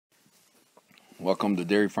Welcome to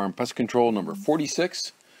Dairy Farm Pest Control number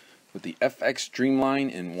 46 with the FX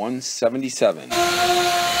Dreamline in 177. So I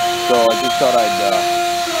just thought I'd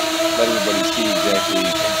let everybody see exactly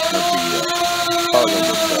what the parlor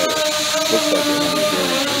looks like at one of the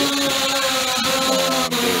dairies.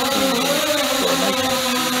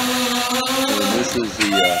 And this is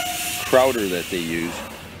the crowder that they use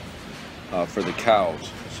for the cows.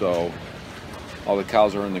 So all the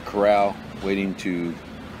cows are in the corral waiting to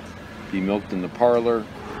be milked in the parlor,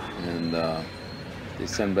 and they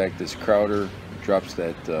send back this crowder, drops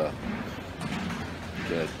that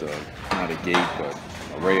not a gate but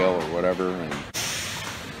a rail or whatever, and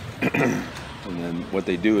and then what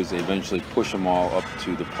they do is they eventually push them all up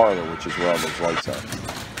to the parlor, which is where all those lights are. So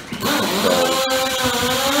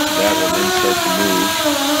that will then start to move.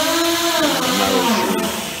 I'm not really sure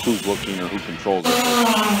who's looking or who controls it,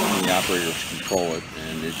 but the operators control it,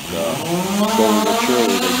 and it's slowly but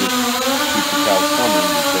surely they just keep the cows coming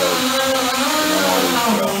because they don't always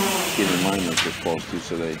get in line like they're supposed to,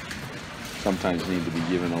 so they sometimes need to be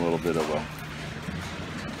given a little bit of a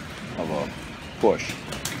push.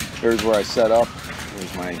 Here's where I set up.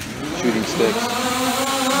 There's my shooting sticks,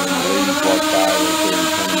 and then the ladies walk by right there in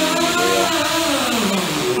front of me on the rail.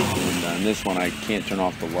 And on this one I can't turn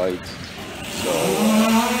off the lights, so I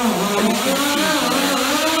just can't shoot from there.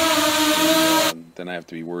 And, then I have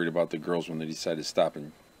to be worried about the girls when they decide to stop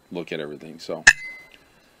and look at everything. So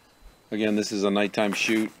again, this is a nighttime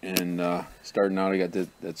shoot, and starting out I got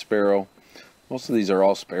that sparrow. Most of these are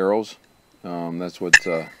all sparrows. That's what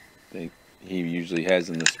he usually has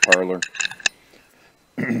in this parlor.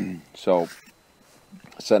 So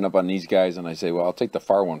setting up on these guys, and I say, well, I'll take the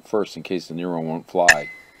far one first in case the near one won't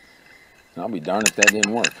fly. And I'll be darned if that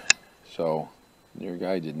didn't work. So near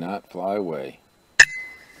guy did not fly away.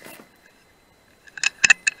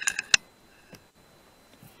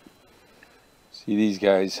 See these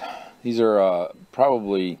guys, these are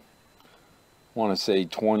probably, I want to say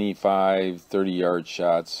 25, 30 yard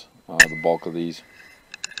shots, the bulk of these.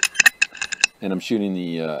 And I'm shooting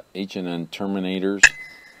the H&N Terminators,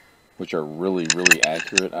 which are really, really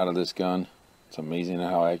accurate out of this gun. It's amazing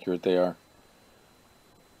how accurate they are.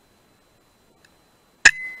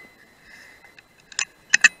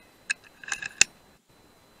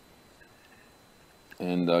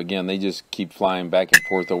 And again, they just keep flying back and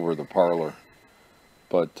forth over the parlor.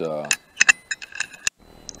 But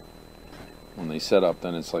when they set up,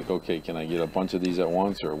 then it's like, okay, can I get a bunch of these at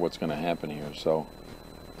once, or what's going to happen here? So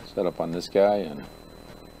set up on this guy, and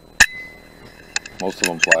most of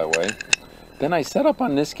them fly away. Then I set up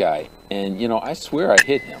on this guy, and you know, I swear I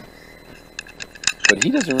hit him, but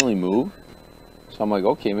he doesn't really move. So I'm like,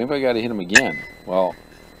 okay, maybe I got to hit him again. Well,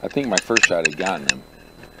 I think my first shot had gotten him.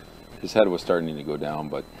 His head was starting to go down,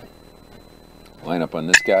 but line up on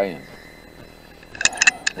this guy and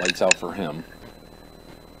lights out for him.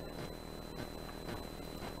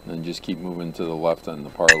 And then just keep moving to the left on the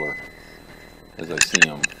parlor as I see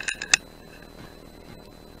him.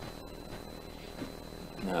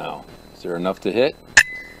 Now, is there enough to hit?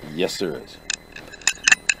 Yes, there is.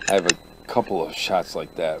 I have a couple of shots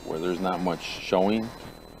like that where there's not much showing,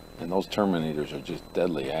 and those Terminators are just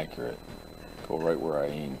deadly accurate. Go right where I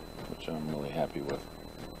aim, which I'm really happy with.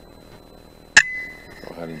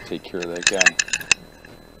 Go ahead and take care of that guy.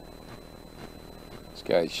 This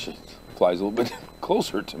guy flies a little bit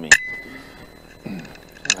closer to me. I'm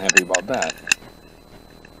happy about that.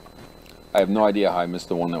 I have no idea how I missed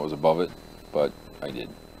the one that was above it, but I did.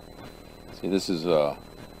 See, this is, do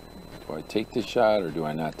I take this shot or do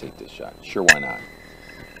I not take this shot? Sure, why not?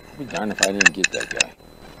 I'll be darned if I didn't get that guy.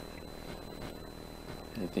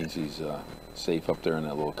 He thinks he's safe up there in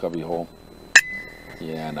that little cubby hole.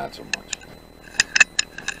 Yeah, not so much.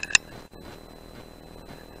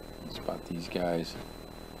 Spot these guys.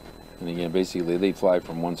 And again, basically they fly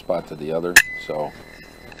from one spot to the other, so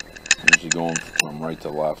I'm usually going from right to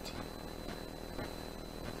left,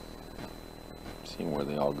 seeing where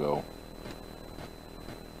they all go.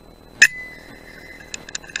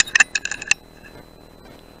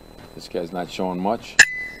 This guy's not showing much.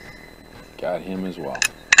 Got him as well.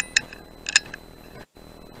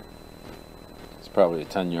 It's probably a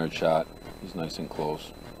 10-yard shot. He's nice and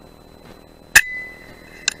close.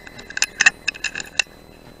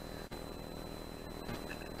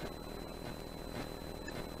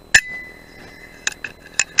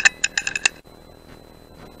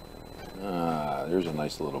 There's a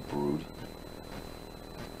nice little brood.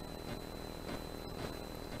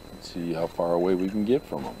 Let's see how far away we can get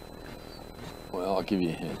from them. Well, I'll give you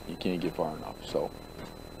a hint. You can't get far enough. So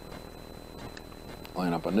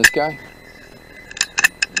line up on this guy,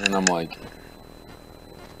 and I'm like,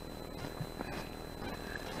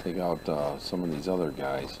 take out some of these other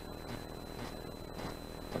guys.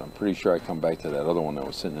 But I'm pretty sure I come back to that other one that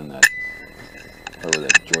was sitting in that, wherever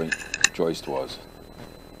that joist was.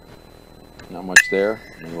 Not much there.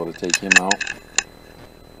 I'm able to take him out.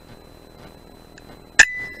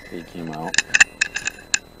 Take him out.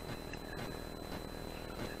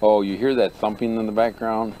 Oh, you hear that thumping in the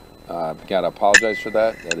background? I've got to apologize for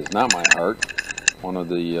that. That is not my heart. One of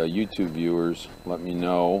the YouTube viewers let me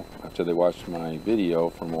know after they watched my video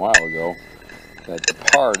from a while ago that the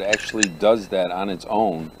part actually does that on its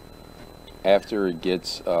own after it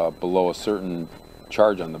gets below a certain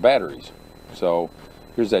charge on the batteries. So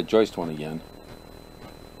here's that joist one again.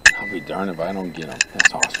 I'll be darned if I don't get them.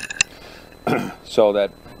 That's awesome. So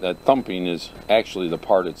that thumping is actually the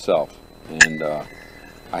part itself, and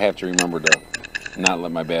I have to remember to not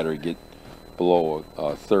let my battery get below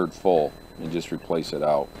a third full and just replace it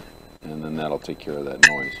out, and then that'll take care of that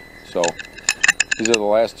noise. So these are the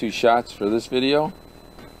last two shots for this video.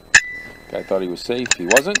 Guy thought he was safe. He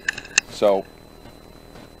wasn't. So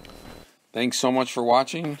thanks so much for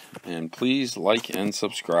watching, and please like and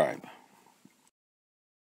subscribe.